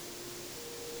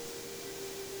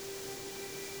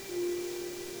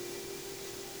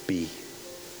 Be.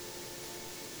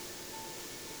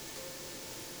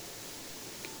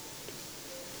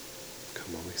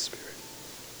 Come, Holy Spirit.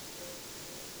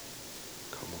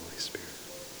 Come, Holy Spirit.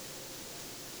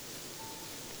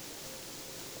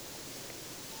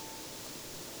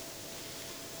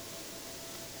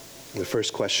 The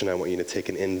first question, I want you to take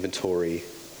an inventory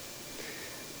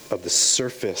of the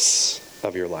surface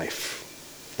of your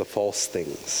life, the false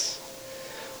things.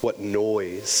 What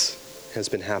noise has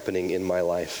been happening in my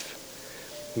life,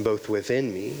 both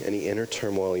within me, any inner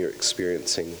turmoil you're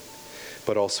experiencing,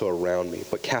 but also around me.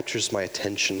 What captures my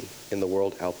attention in the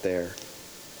world out there?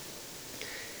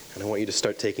 And I want you to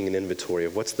start taking an inventory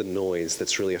of what's the noise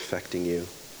that's really affecting you.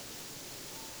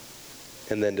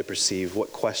 And then to perceive,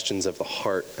 what questions of the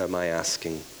heart am I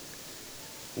asking?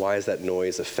 Why is that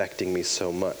noise affecting me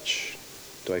so much?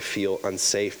 Do I feel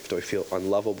unsafe? Do I feel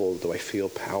unlovable? Do I feel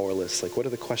powerless? Like, what are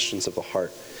the questions of the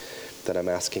heart that I'm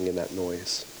asking in that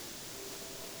noise?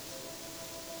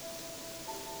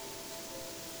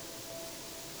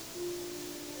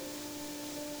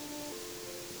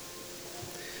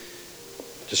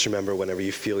 Just remember, whenever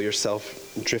you feel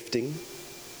yourself drifting,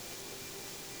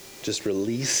 just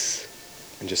release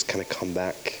and just kind of come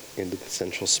back into the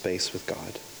central space with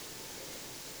God.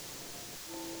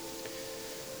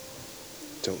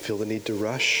 Don't feel the need to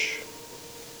rush.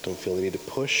 Don't feel the need to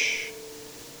push.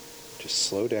 Just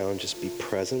slow down, just be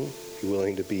present, be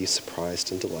willing to be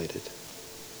surprised and delighted.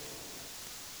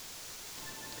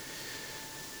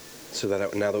 So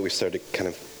that now that we've started to kind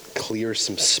of clear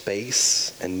some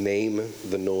space and name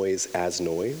the noise as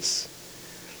noise,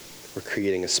 we're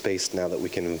creating a space now that we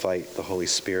can invite the Holy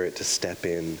Spirit to step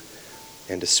in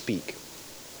and to speak.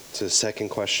 So the second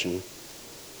question,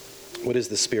 what is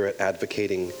the Spirit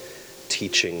advocating,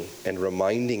 teaching, and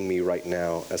reminding me right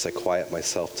now as I quiet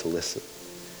myself to listen?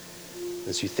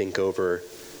 As you think over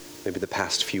maybe the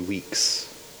past few weeks,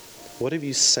 what have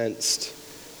you sensed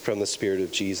from the Spirit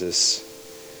of Jesus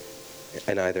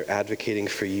and either advocating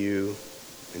for you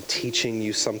and teaching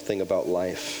you something about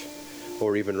life,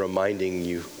 or even reminding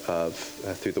you of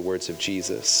through the words of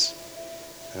Jesus?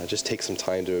 Just take some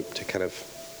time to kind of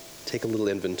take a little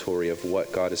inventory of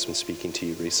what God has been speaking to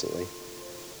you recently.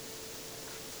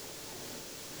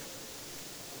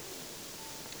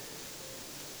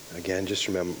 Again, just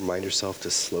remind yourself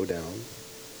to slow down.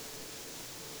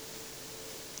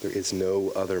 There is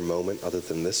no other moment other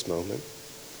than this moment.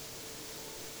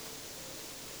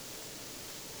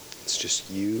 It's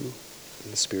just you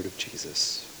and the Spirit of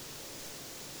Jesus.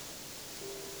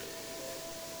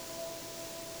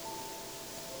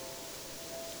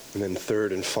 And then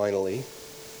third and finally,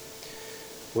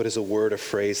 what is a word or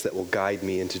phrase that will guide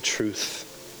me into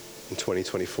truth in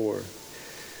 2024?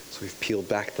 So we've peeled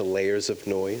back the layers of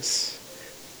noise.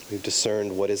 We've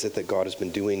discerned what is it that God has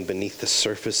been doing beneath the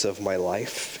surface of my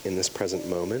life in this present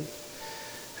moment.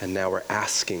 And now we're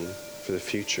asking for the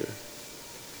future.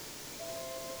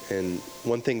 And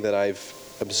one thing that I've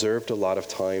observed a lot of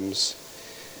times,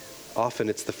 often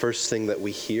it's the first thing that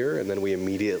we hear, and then we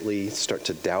immediately start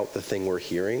to doubt the thing we're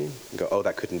hearing and go, oh,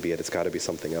 that couldn't be it. It's got to be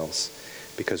something else.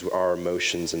 Because our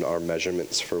emotions and our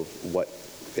measurements for what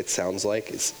it sounds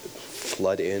like is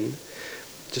flood in.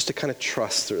 Just to kind of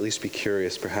trust, or at least be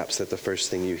curious, perhaps, that the first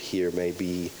thing you hear may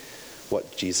be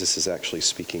what Jesus is actually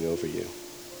speaking over you.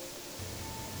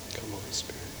 Come, Holy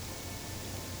Spirit.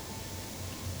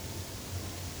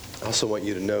 I also want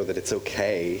you to know that it's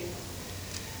okay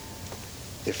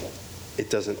if it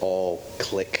doesn't all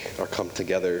click or come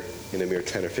together in a mere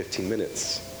 10 or 15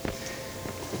 minutes.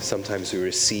 Sometimes we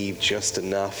receive just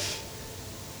enough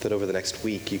that over the next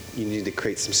week you need to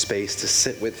create some space to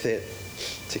sit with it,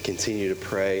 to continue to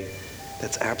pray,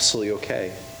 that's absolutely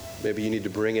okay. Maybe you need to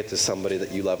bring it to somebody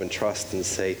that you love and trust and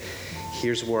say,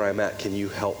 here's where I'm at. Can you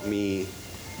help me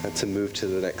to move to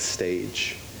the next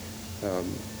stage?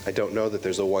 I don't know that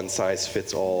there's a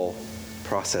one-size-fits-all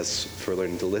process for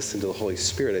learning to listen to the Holy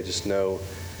Spirit. I just know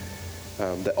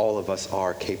that all of us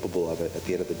are capable of it at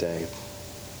the end of the day.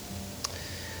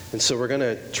 And so we're going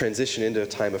to transition into a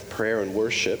time of prayer and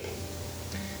worship.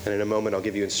 And in a moment, I'll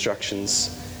give you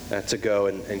instructions to go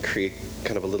and create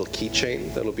kind of a little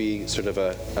keychain that'll be sort of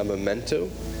a memento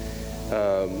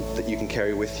that you can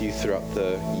carry with you throughout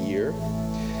the year.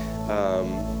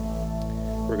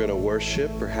 We're going to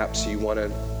worship. Perhaps you want to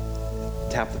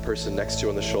tap the person next to you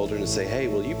on the shoulder and say, hey,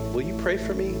 will you pray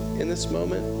for me in this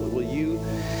moment? Will you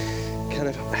kind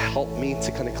of help me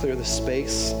to kind of clear the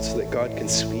space so that God can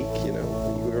speak? You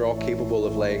know, we're all capable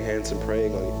of laying hands and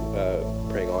praying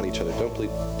on each other.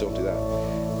 Don't do that.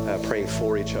 Praying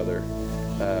for each other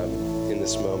in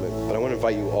this moment. But I want to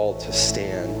invite you all to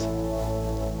stand,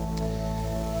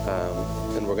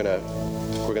 and we're gonna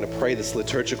pray this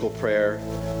liturgical prayer.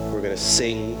 We're gonna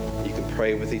sing. You can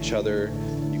pray with each other.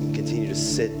 You can continue to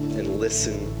sit and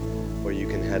listen, or you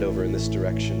can head over in this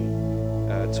direction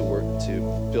to work to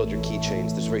build your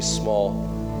keychains. There's a very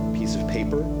small piece of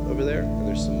paper over there, and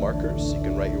there's some markers. You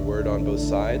can write your word on both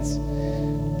sides,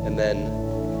 and then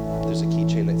there's a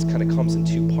keychain that kind of comes in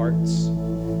two parts.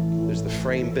 There's the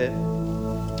frame bit,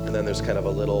 and then there's kind of a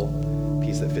little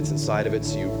piece that fits inside of it.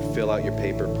 So you fill out your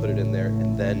paper, put it in there,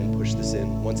 and then push this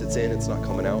in. Once it's in, it's not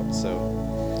coming out. So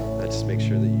just make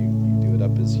sure that you do it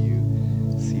up as you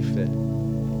see fit.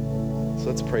 So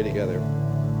let's pray together.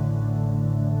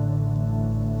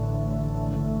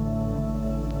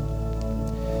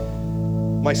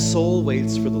 My soul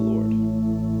waits for the Lord.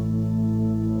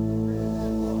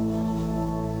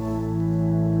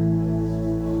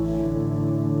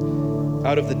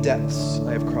 Out of the depths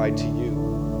I have cried to you.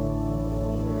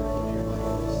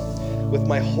 With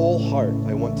my whole heart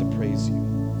I want to praise you.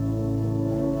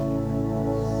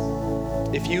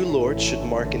 If you, Lord, should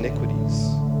mark iniquities,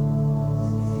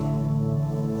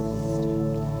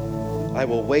 I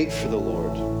will wait for the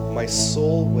Lord. My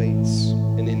soul waits,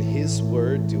 and in his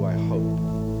word do I hope.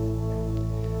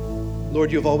 Lord,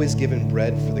 you have always given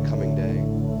bread for the coming day.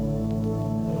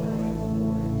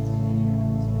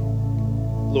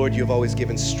 Lord, you have always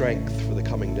given strength for the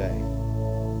coming day.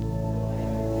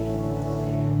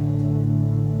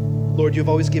 Lord, you have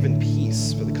always given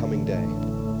peace for the coming day.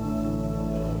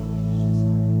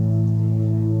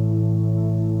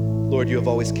 Lord, you have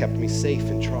always kept me safe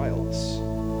in trials.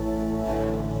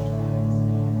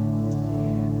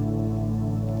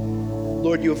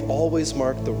 Lord, you have always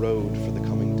marked the road for the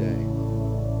coming day.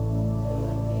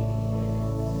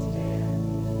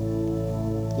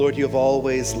 Lord, you have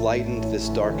always lightened this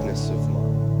darkness of mine.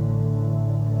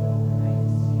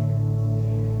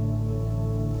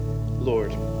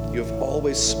 Lord, you have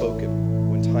always spoken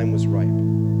when time was ripe.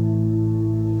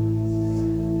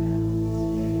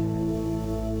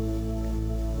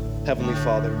 Heavenly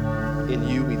Father, in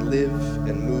you we live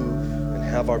and move and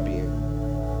have our being.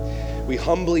 We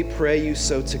humbly pray you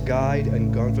so to guide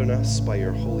and govern us by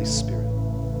your Holy Spirit,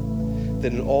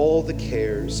 that in all the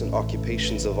cares and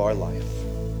occupations of our life,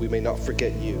 we may not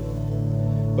forget you,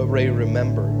 but may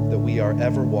remember that we are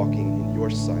ever walking in your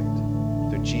sight,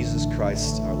 through Jesus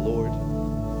Christ our Lord.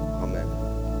 Amen.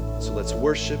 So let's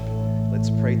worship, let's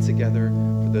pray together.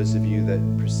 For those of you that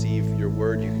perceive your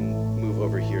word, you can move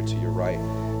over here to your right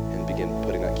and begin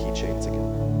putting that keychain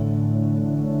together.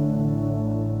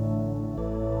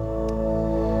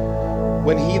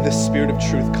 When he, the Spirit of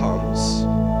truth, comes,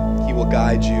 he will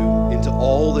guide you into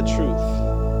all the truth.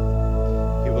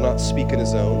 He will not speak on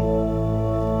his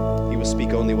own. He will speak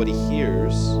only what he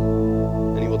hears,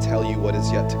 and he will tell you what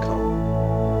is yet to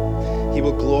come. He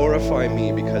will glorify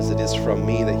me, because it is from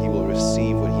me that he will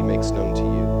receive what he makes known to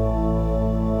you.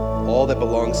 All that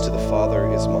belongs to the Father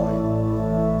is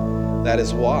mine. That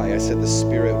is why I said the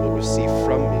Spirit will receive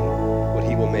from me what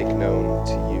he will make known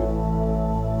to you.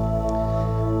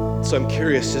 So I'm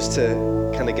curious just to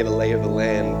kind of get a lay of the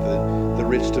land, the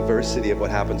rich diversity of what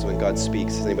happens when God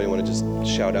speaks. Does anybody want to just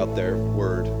shout out their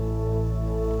word?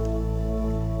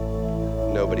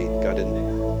 Nobody? God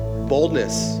didn't.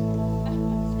 Boldness.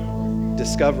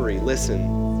 Discovery.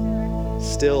 Listen.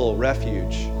 Still.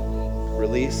 Refuge.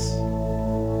 Release.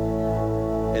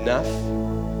 Enough.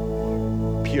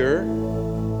 Pure.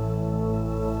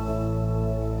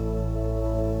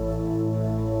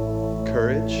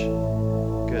 Courage.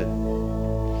 Good.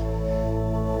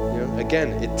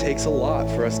 again, it takes a lot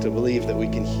for us to believe that we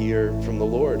can hear from the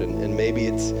Lord. And maybe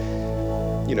it's,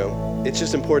 it's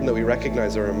just important that we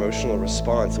recognize our emotional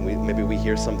response, and maybe we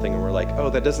hear something and we're like, oh,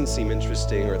 that doesn't seem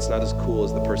interesting, or it's not as cool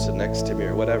as the person next to me,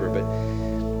 or whatever. But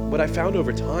what I found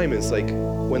over time is like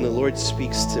when the Lord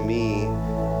speaks to me,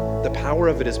 the power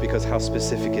of it is because how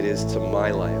specific it is to my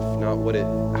life, not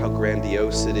how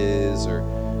grandiose it is, or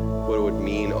what it would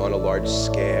mean on a large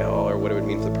scale, or what it would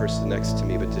mean for the person next to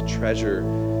me, but to treasure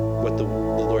what the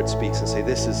Lord speaks and say,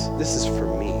 this is for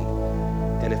me.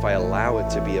 And if I allow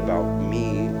it to be about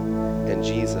me and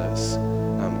Jesus,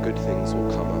 good things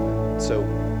will come of it. So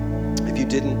if you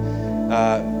didn't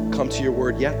come to your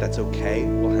word yet, that's okay.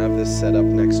 We'll have this set up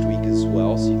next week as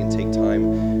well, so you can take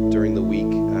time during the week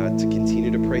to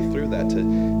continue to pray through that,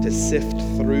 to sift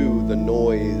through the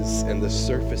noise and the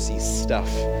surfacey stuff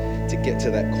to get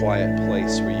to that quiet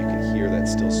place where you can hear that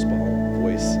still small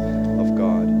voice of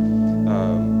God.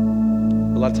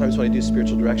 A lot of times when I do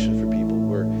spiritual direction for people,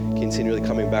 we're continually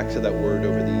coming back to that word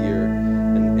over the year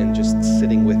and just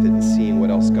sitting with it and seeing what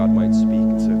else God might speak.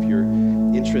 And so if you're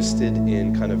interested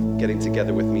in kind of getting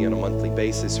together with me on a monthly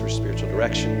basis for spiritual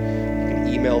direction, you can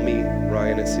email me,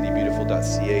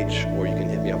 ryan@citybeautiful.ch, or you can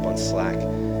hit me up on Slack,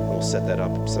 and we'll set that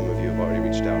up. Some of you have already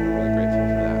reached out, and I'm really grateful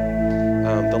for that.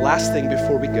 The last thing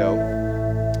before we go,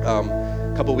 a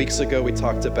couple weeks ago we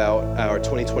talked about our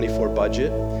 2024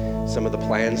 budget, some of the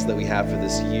plans that we have for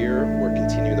this year. We're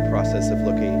continuing the process of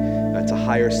looking to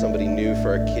hire somebody new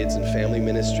for our kids and family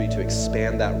ministry to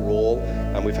expand that role.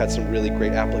 We've had some really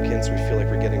great applicants. We feel like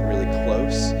we're getting really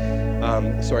close.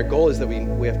 So our goal is that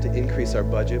we have to increase our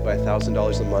budget by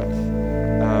 $1,000 a month,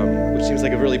 which seems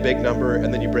like a really big number.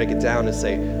 And then you break it down and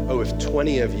say, oh, if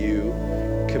 20 of you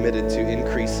committed to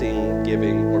increasing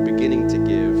giving or beginning to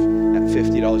give at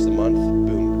 $50 a month,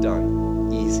 boom, done,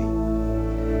 easy.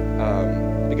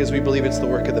 Because we believe it's the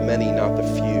work of the many, not the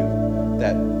few,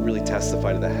 that really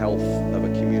testify to the health of a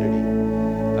community.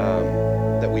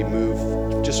 That we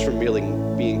move just from merely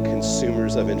being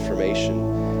consumers of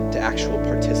information to actual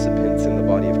participants in the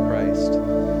body of Christ.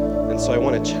 And so I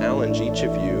want to challenge each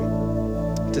of you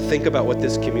to think about what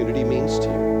this community means to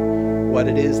you, what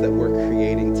it is that we're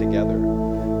creating together,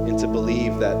 and to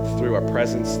believe that through our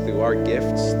presence, through our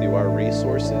gifts, through our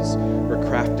resources, we're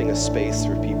crafting a space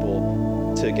for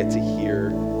people to get to hear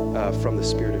from the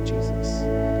Spirit of Jesus.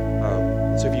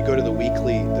 So if you go to the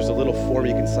weekly, there's a little form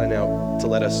you can sign out to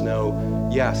let us know,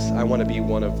 yes, I want to be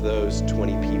one of those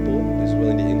 20 people who's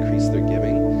willing to increase their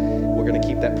giving. We're going to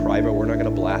keep that private. We're not going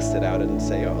to blast it out and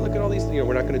say, oh, look at all these,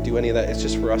 we're not going to do any of that. It's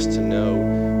just for us to know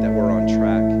that we're on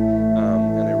track.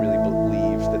 And I really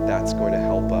believe that that's going to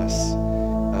help us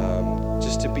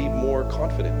just to be more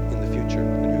confident in the future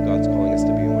and who God's calling us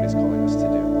to be and what He's calling us to do.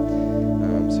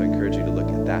 So I encourage you to look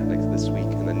at that this week.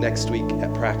 And then next week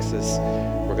at Praxis,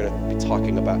 we're going to be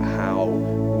talking about how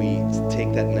we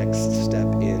take that next step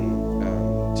in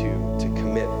to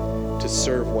commit, to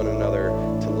serve one another,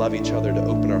 to love each other, to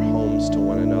open our homes to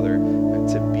one another, and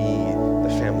to be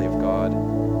the family of God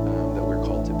that we're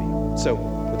called to be. So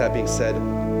with that being said, I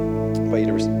invite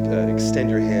you to extend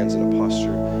your hands in a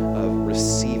posture of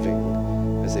receiving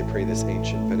as they pray this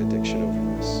ancient benediction over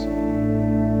us.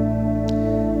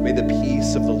 May the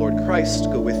peace of the Lord Christ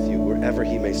go with you wherever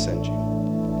He may send you.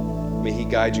 May He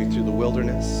guide you through the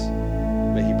wilderness.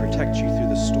 May He protect you through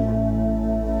the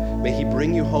storm. May He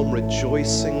bring you home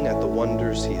rejoicing at the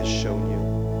wonders He has shown you.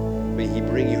 May He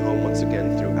bring you home once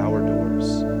again through our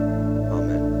doors.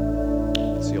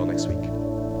 Amen. See you all next week.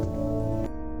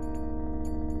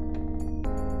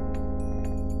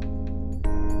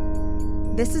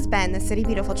 This has been the City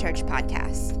Beautiful Church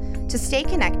podcast. To stay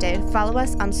connected, follow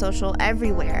us on social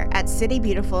everywhere at City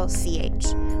Beautiful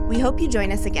CH. We hope you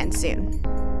join us again soon.